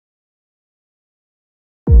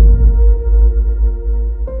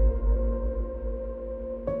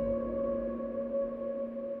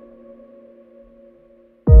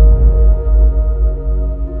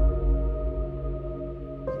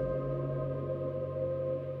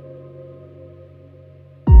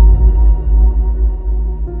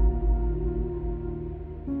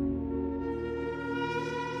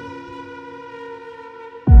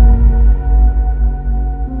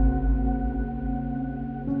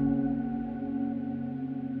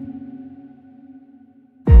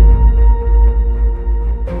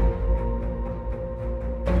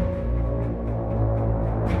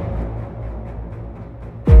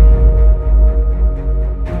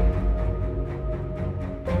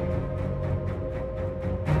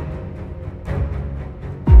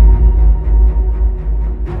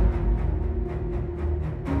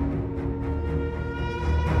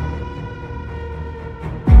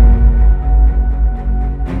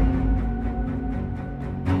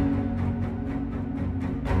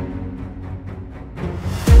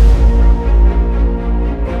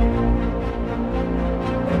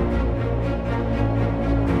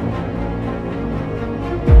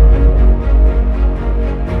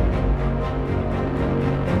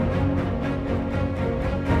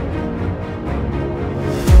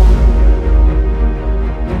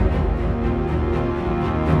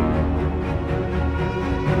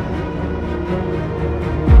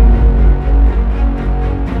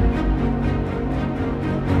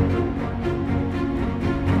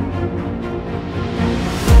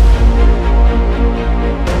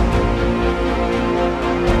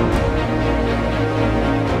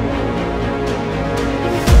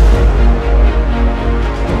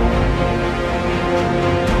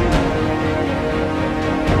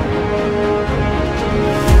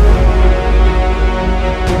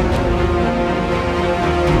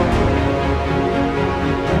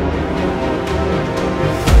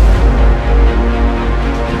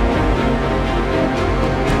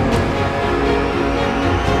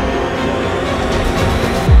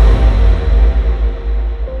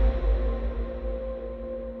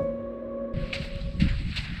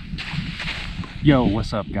Yo,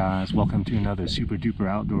 what's up guys? Welcome to another super duper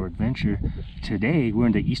outdoor adventure. Today we're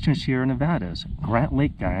in the eastern Sierra Nevadas, Grant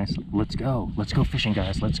Lake guys. Let's go fishing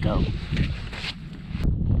guys, let's go.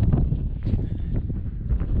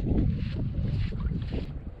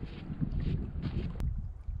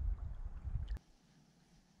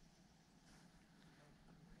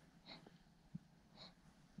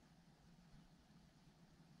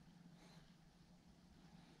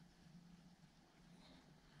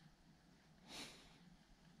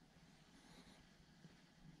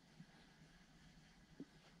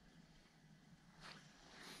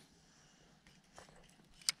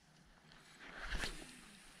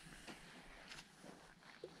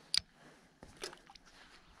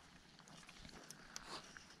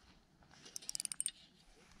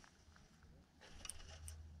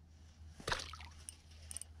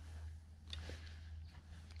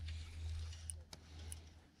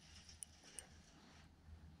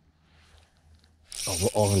 Oh,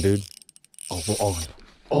 we're on, dude. Oh, we're on.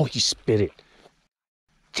 Oh, he spit it.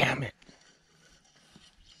 Damn it.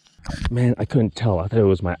 Man, I couldn't tell. I thought it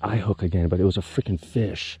was my eye hook again, but it was a freaking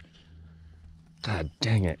fish. God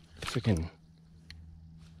dang it. Freaking.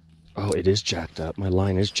 Oh, it is jacked up. My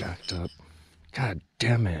line is jacked up. God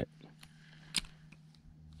damn it.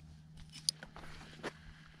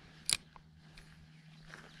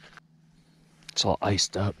 It's all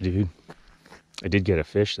iced up, dude. I did get a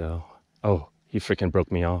fish, though. Oh. He freaking broke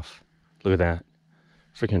me off. Look at that.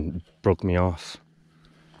 Freaking broke me off.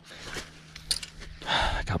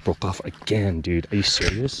 I got broke off again, dude. Are you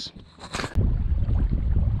serious?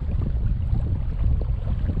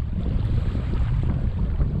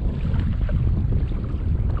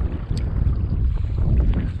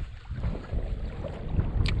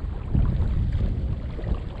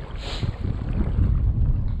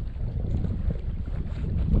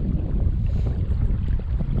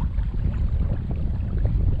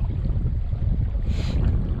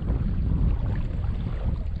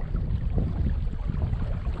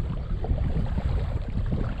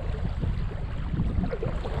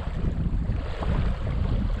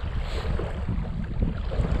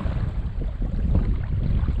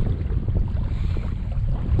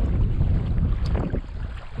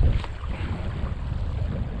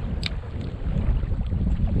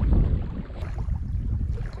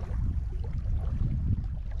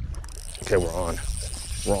 Okay, we're on.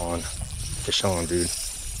 We're on. Fish on, dude.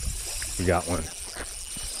 We got one. I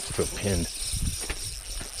feel pinned.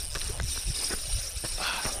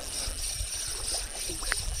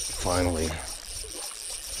 Finally.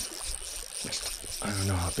 I don't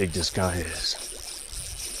know how big this guy is,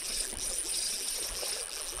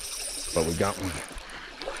 but we got one.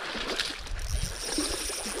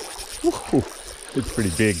 Woohoo! It's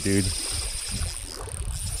pretty big, dude.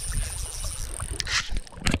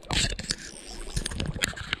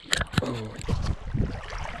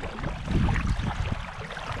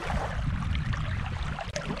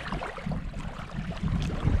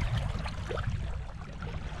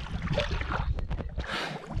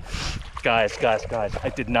 Guys, I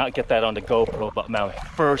did not get that on the GoPro, but my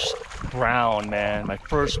first brown, man, my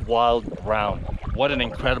first wild brown. What an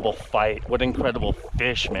incredible fight. What an incredible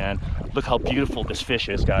fish, man. Look how beautiful this fish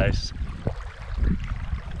is, guys.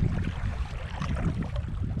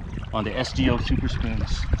 On the SDO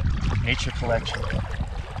SuperSpoons Nature Collection.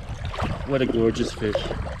 What a gorgeous fish.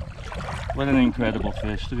 What an incredible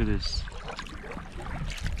fish. Look at this.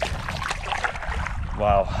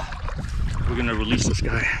 Wow. We're gonna release this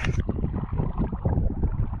guy.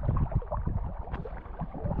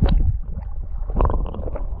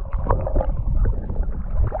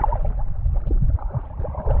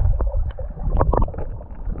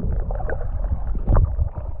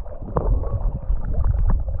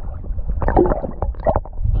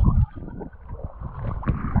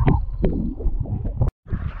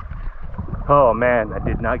 Oh man, I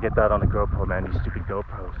did not get that on the GoPro, man, these stupid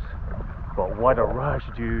GoPros. But what a rush,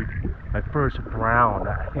 dude. My first brown.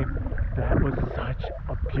 I think that was such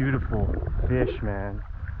a beautiful fish, man.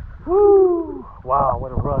 Woo! Wow,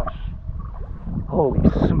 what a rush. Holy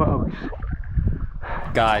smokes.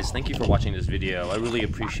 Guys, thank you for watching this video. I really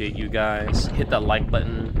appreciate you guys. Hit that like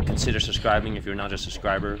button. Consider subscribing if you're not a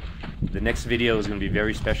subscriber. The next video is going to be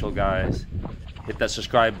very special, guys. Hit that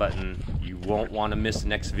subscribe button. You won't want to miss the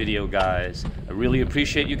next video, guys. I really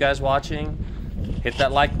appreciate you guys watching. Hit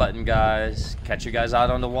that like button, guys. Catch you guys out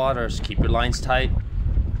on the waters. Keep your lines tight.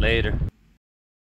 Later.